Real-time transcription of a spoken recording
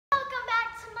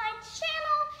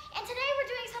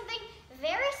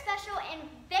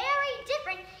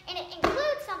and it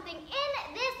includes something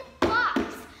in this box.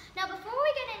 Now, before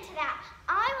we get into that,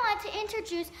 I want to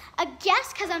introduce a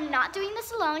guest because I'm not doing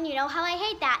this alone. You know how I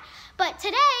hate that. But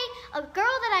today, a girl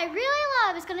that I really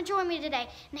love is going to join me today.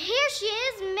 And here she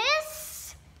is,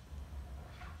 Miss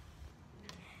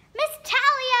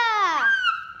Talia.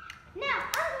 Now,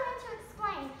 I'm going to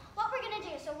explain what we're going to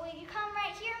do. So will you come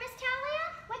right here, Miss Talia?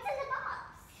 What's in the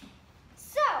box?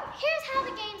 So, here's how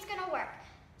the game's going to work.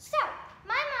 So,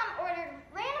 my mom ordered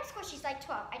random squishies, like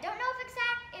 12. I don't know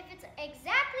if it's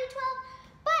exactly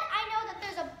 12, but I know that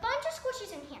there's a bunch of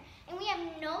squishies in here, and we have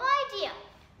no idea.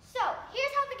 So,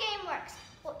 here's how the game works.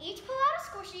 We'll each pull out a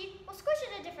squishy, we'll squish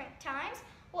it at different times,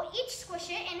 we'll each squish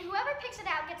it, and whoever picks it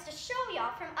out gets to show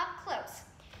y'all from up close.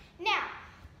 Now,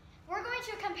 we're going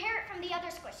to compare it from the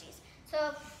other squishies.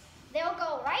 So, they'll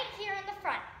go right here in the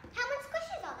front. How many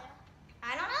squishies are there?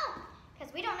 I don't know,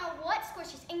 because we don't know what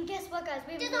squishies. And guess what, guys?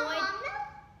 We have no idea. Does our mom know?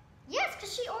 Yes,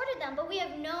 because she ordered them, but we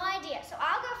have no idea. So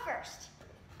I'll go first.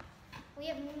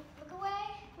 Look away.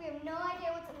 We have no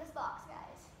idea what's in this box,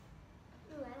 guys.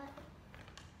 Ooh, I like it.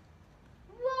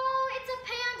 Whoa, it's a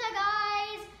panda,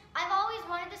 guys. I've always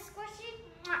wanted this squishy.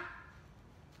 Mwah.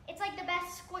 It's like the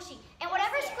best squishy. And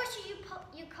whatever squishy you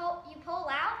pull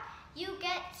out, you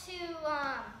get to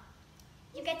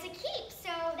keep. So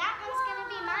that one's gonna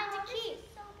be mine to keep.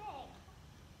 This is so big.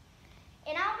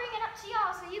 And I'll bring it up to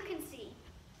y'all so you can see.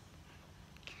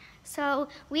 So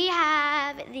we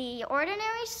have the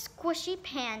ordinary squishy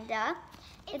panda.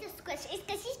 It's a squishy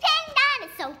panda and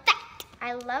it's so fat.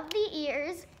 I love the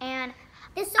ears, and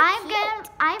it's so cute.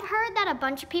 I've heard that a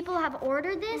bunch of people have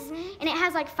ordered this, and it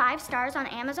has like 5 stars on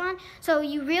Amazon. So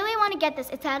you really want to get this.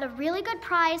 It's at a really good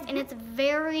price, and it's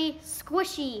very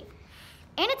squishy.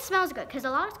 And it smells good, because a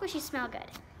lot of squishies smell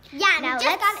good. Yeah, now we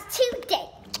just got it today.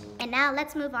 And now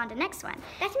let's move on to the next one.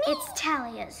 That's me. It's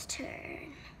Talia's turn.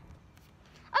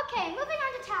 Okay, moving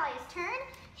on to Talia's turn.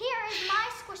 Here is my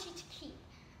squishy to keep.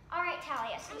 All right,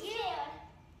 Talia. So I'm scared.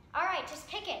 All right, just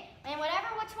pick it. And which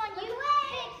one you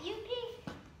pick, you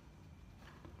pick.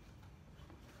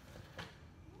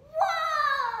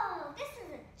 Whoa! This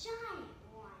is a giant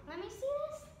one. Let me see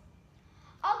this.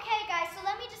 Okay, guys, so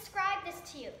let me describe this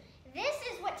to you. This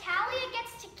is what Talia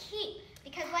gets to keep.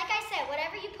 Because like I said,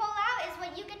 whatever you pull out is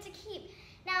what you get to keep.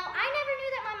 Now, I never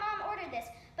knew that my mom ordered this,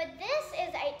 but this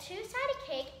is a 2-sided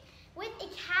cake with a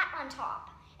cat on top.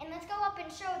 And let's go up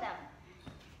and show them.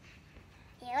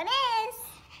 Here it is.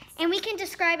 And we can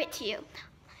describe it to you.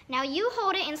 Now you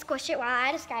hold it and squish it while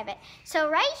I describe it. So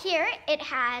right here, it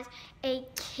has a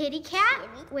kitty cat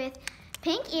with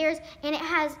pink ears, and it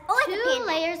has 2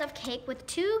 layers of cake with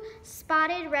 2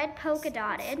 spotted red polka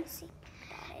dotted.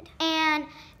 And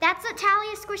that's what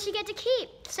Talia's squishy get to keep.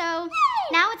 So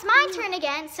now it's my turn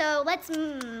again, so let's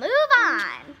move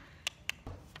on.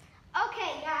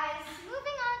 Okay, guys,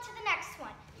 moving on to the next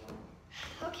one.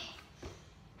 Okay.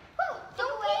 Whew,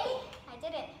 don't wait. I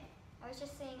didn't. I was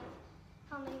just seeing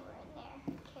how many were in there.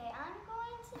 Okay, I'm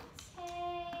going to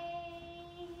take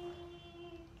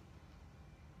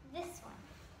this one.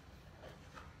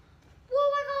 Whoa,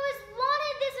 I've always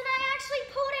wanted this, and I actually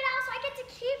pulled it out so I get to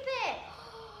keep it.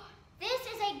 This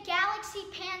is a Galaxy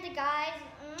Panda, guys.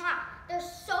 Mwah. They're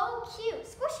so cute.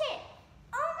 Squish it.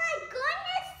 Oh my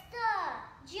goodness,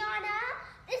 Gianna.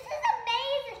 This is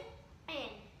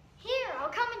amazing. Here, I'll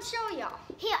come and show y'all.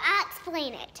 Here, I'll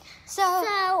explain it.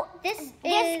 So this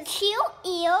is cute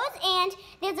ears, and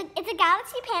it's a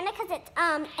Galaxy Panda because it has stars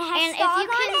on it. And if you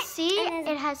can see,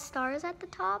 it has stars at the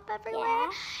top everywhere.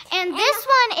 Yeah. And this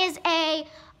one is a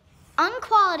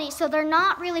unquality, so they're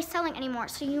not really selling anymore.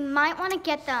 So you might want to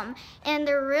get them, and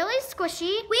they're really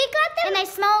squishy. We got them, and they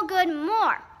smell good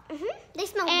more. They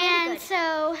smell really good. And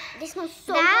so they smell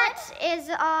so good. That is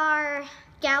our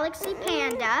Galaxy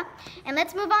Panda. And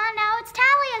let's move on now. It's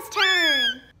Talia's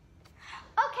turn.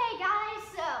 Okay, guys,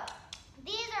 so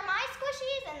these are my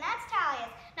squishies, and that's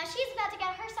Talia's. Now she's about to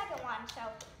get her second one, so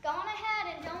go on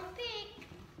ahead and don't peek.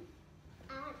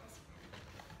 I want this one.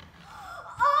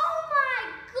 Oh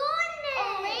my goodness!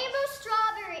 A rainbow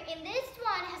strawberry, and this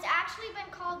one has actually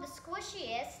been called the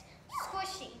squishiest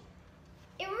squishy.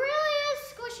 It really is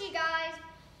squishy, guys.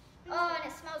 Oh,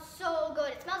 and it smells so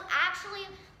good. It smells actually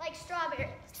like strawberry.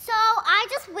 So I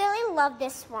just really love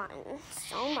this one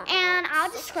so much. And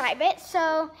I'll describe it.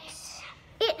 So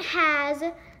it has,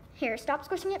 here, stop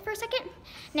squishing it for a second.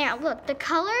 Now look, the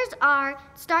colors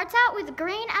starts out with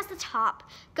green as the top,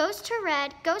 goes to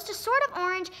red, goes to sort of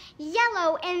orange,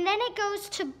 yellow, and then it goes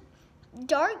to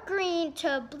dark green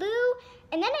to blue,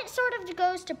 and then it sort of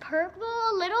goes to purple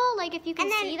a little, like if you can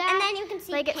see that. And then you can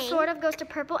see like pink. It sort of goes to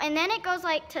purple, and then it goes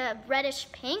like to reddish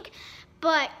pink.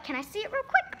 But can I see it real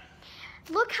quick?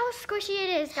 Look how squishy it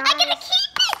is, guys. I'm gonna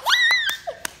keep it.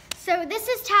 Yay! So this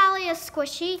is Talia's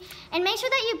squishy, and make sure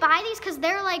that you buy these because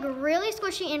they're like really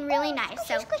squishy and really nice. Squishy,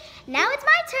 So squishy. now it's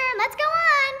my turn. Let's go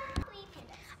on.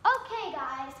 Okay,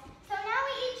 guys. So now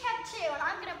we each have 2, and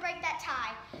I'm gonna break that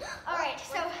tie. All right.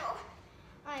 So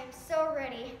I am so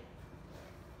ready.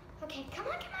 Okay, come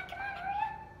on, hurry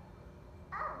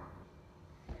up.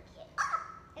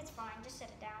 It's fine. Just sit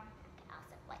it down.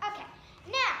 Okay.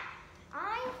 Now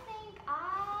I think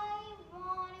I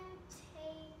want to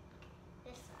take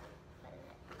this one. What is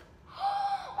it?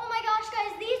 Oh my gosh,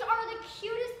 guys, these are the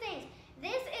cutest things.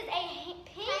 This is a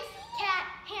pink cat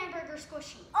hamburger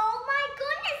squishy. Oh my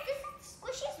goodness, this is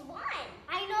Squishie's one.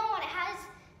 I know, and it has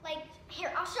like,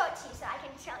 here, I'll show it to you so I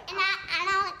can tell you. And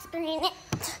I'll explain it.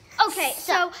 Okay,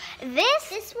 so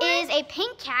this is a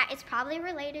pink cat. It's probably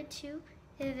related to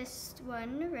this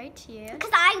one right here.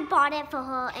 Because I bought it for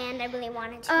her and I really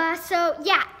wanted to.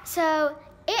 So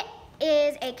it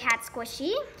is a cat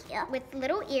squishy Yeah. with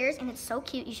little ears, and it's so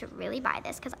cute. You should really buy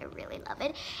this because I really love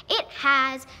it. It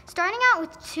has, starting out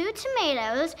with 2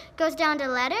 tomatoes, goes down to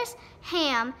lettuce,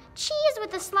 ham, cheese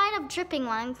with a slide of dripping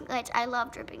one. Like, I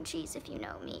love dripping cheese if you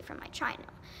know me from my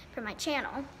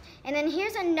channel. And then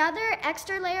here's another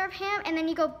extra layer of ham, and then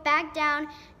you go back down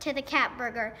to the cat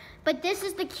burger. But this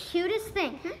is the cutest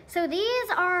thing. So they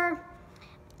are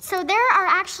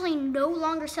actually no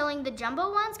longer selling the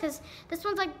jumbo ones because this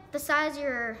one's like the size of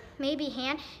your maybe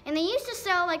hand, and they used to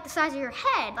sell like the size of your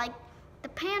head, like the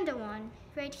panda one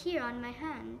right here on my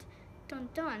hand. Dun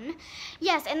dun.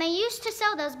 Yes, and they used to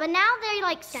sell those, but now they're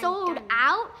like sold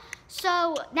out.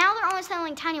 So now they're only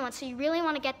selling tiny ones, so you really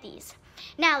want to get these.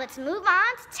 Now let's move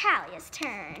on to Talia's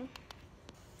turn.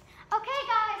 Okay,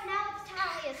 guys, now it's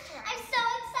Talia's turn. I'm so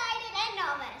excited and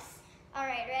nervous. All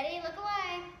right, ready? Look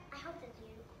away. I hope it's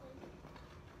unicorn.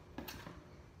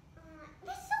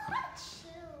 This is so hard to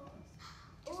choose.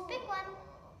 Just pick one.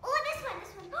 Oh, this one.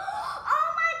 Oh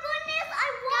my goodness, I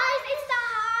want. Guys, it's the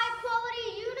high quality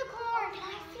unicorn. Can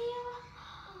I feel?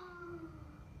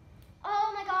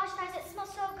 Oh my gosh, guys, it smells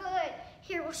so good.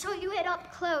 Here, we'll show you it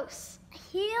up close.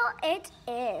 Here it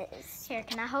is. Here,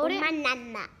 can I hold it?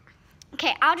 Banana.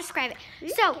 Okay, I'll describe it.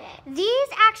 So, these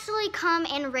actually come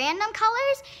in random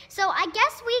colors. So, I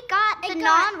guess we got the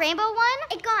non-rainbow one.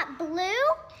 It got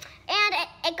blue, and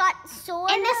it got sort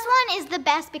of. And this one is the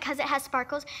best because it has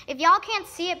sparkles. If y'all can't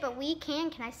see it, but we can.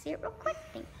 Can I see it real quick?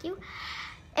 Thank you.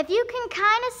 If you can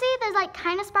kind of see, there's like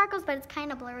kind of sparkles, but it's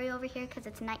kind of blurry over here because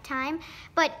it's nighttime.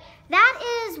 But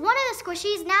that is one of the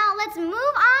squishies. Now, let's move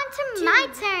on to my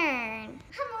turn.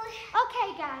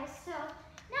 Okay, guys, so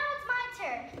now it's my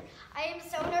turn. I am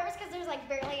so nervous because there's like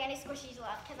barely any squishies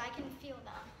left because I can feel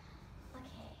them.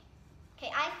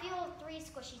 Okay, I feel 3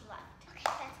 squishies left. Okay,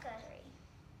 that's good.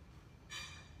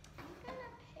 I'm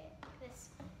gonna pick this.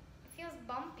 It feels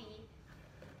bumpy.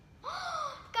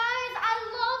 Guys, I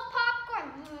love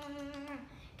popcorn.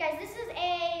 Guys, this is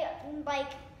a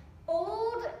like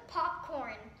old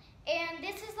popcorn, and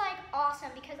this is like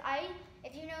awesome because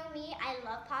if you know me, I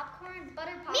love popcorn,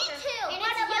 buttered popcorn. Me too. And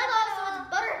it's yellow, so it's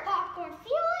buttered popcorn.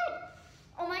 Feel it?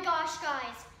 Oh my gosh,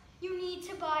 guys, you need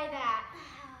to buy that.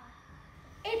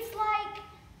 It's like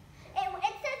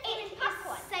It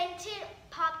popcorn. Scented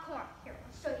popcorn. Here,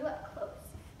 I'll show you up close.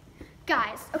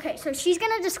 Guys, okay, so she's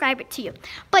gonna describe it to you,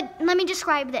 but let me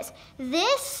describe this.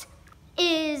 This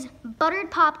is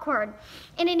buttered popcorn,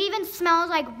 and it even smells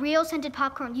like real scented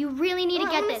popcorn. You really need to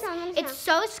get this. It's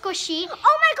so squishy.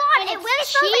 Oh my god, it It's really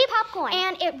smells cheap, like popcorn.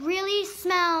 and it really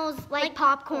smells like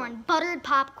popcorn, buttered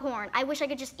popcorn. I wish I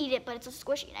could just eat it, but it's a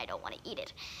squishy, and I don't want to eat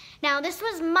it. Now, this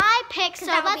was my pick, so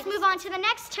let's move on to the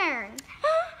next turn.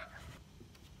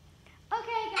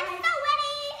 Okay, guys. I'm so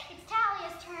ready. It's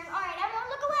Talia's turn. All right, everyone,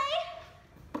 look away.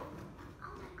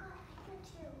 Oh my god, I feel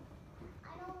 2. I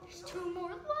don't There's 2 more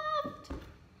left.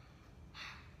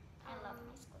 I love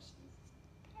my squishies.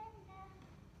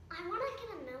 I want to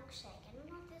get a milkshake. I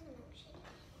don't know if there's a milkshake.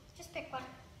 Just pick one.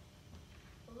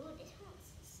 Ooh, this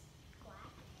one's black.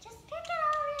 Just pick it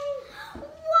already.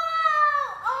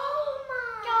 Whoa! Oh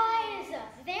my! Guys,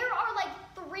 there are like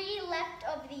 3 left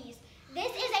of these.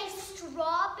 This is a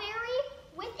strawberry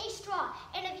with a straw.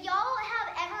 And if y'all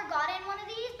have ever gotten one of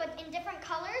these, but in different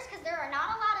colors, because there are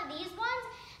not a lot of these ones,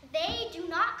 they do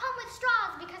not come with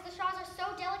straws because the straws are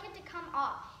so delicate to come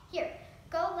off. Here,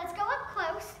 let's go up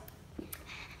close.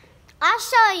 I'll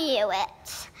show you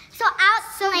it. So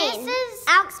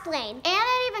I'll explain. And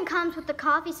it even comes with the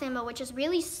coffee symbol, which is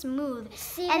really smooth.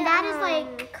 See, and that is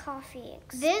like coffee.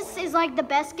 This is like the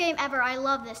best game ever. I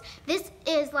love this. This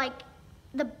is like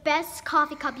the best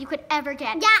coffee cup you could ever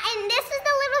get. Yeah, and this is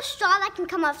the little little straw that can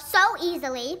come off so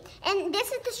easily. And this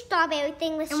is the strawberry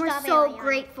thing with strawberry. And we're so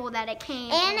grateful that it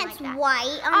came. And it's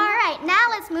white. All right, now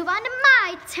let's move on to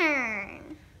my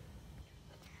turn.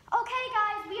 Okay,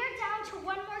 guys, we are down to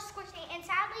one more squishy, and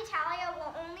sadly, Talia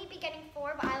will only be getting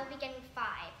 4, but I will be getting 5.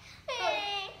 But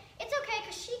it's okay,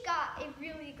 because she got a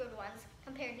really good one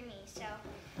compared to me, so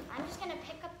I'm just going to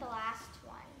pick up the last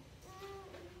one.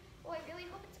 Oh, I really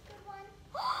hope it's a good one.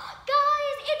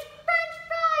 Guys, it's French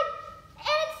fries,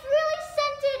 and it's really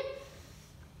scented.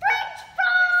 French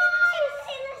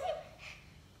fries!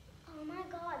 Oh my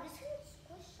God, this can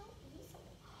squish so easily.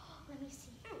 Let me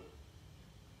see.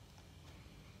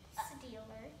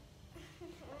 Stealer.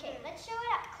 Okay, let's show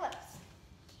it up close.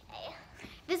 Okay.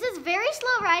 This is very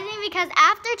slow rising because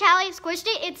after Talia squished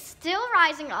it, it's still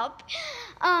rising up.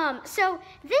 So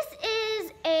this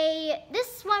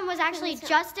one was actually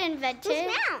just invented.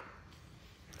 It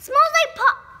smells like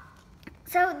pop.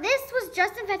 So this was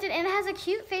just invented and it has a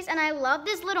cute face and I love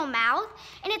this little mouth.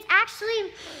 And it's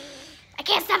actually, I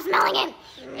can't stop smelling it.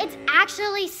 It's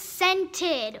actually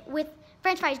scented with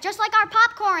French fries, just like our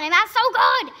popcorn, and that's so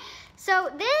good.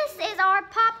 So this is our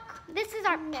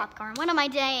popcorn. What am I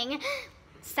saying?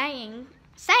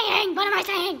 What am I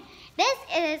saying? This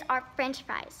is our French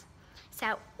fries. So,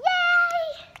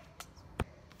 yay!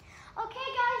 Okay,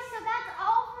 guys, so that's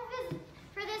all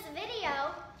for this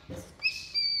video.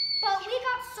 But we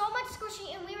got so much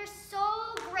squishy and we were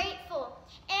so grateful.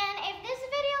 And if this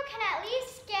video can at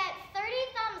least get 30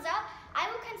 thumbs up, I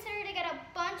will consider to get a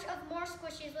bunch of more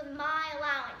squishies with my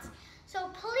allowance.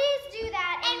 So please do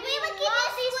that. And we would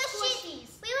give you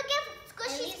squishies. We would give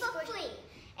squishies for free.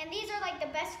 And these are like the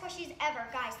best squishies ever,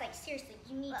 guys. Like seriously,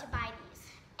 you need to buy these.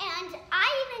 And I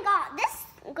even got this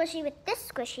squishy with this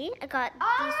squishy. I got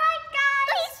All right,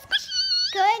 guys.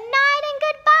 Squishies. Good night and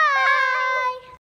goodbye.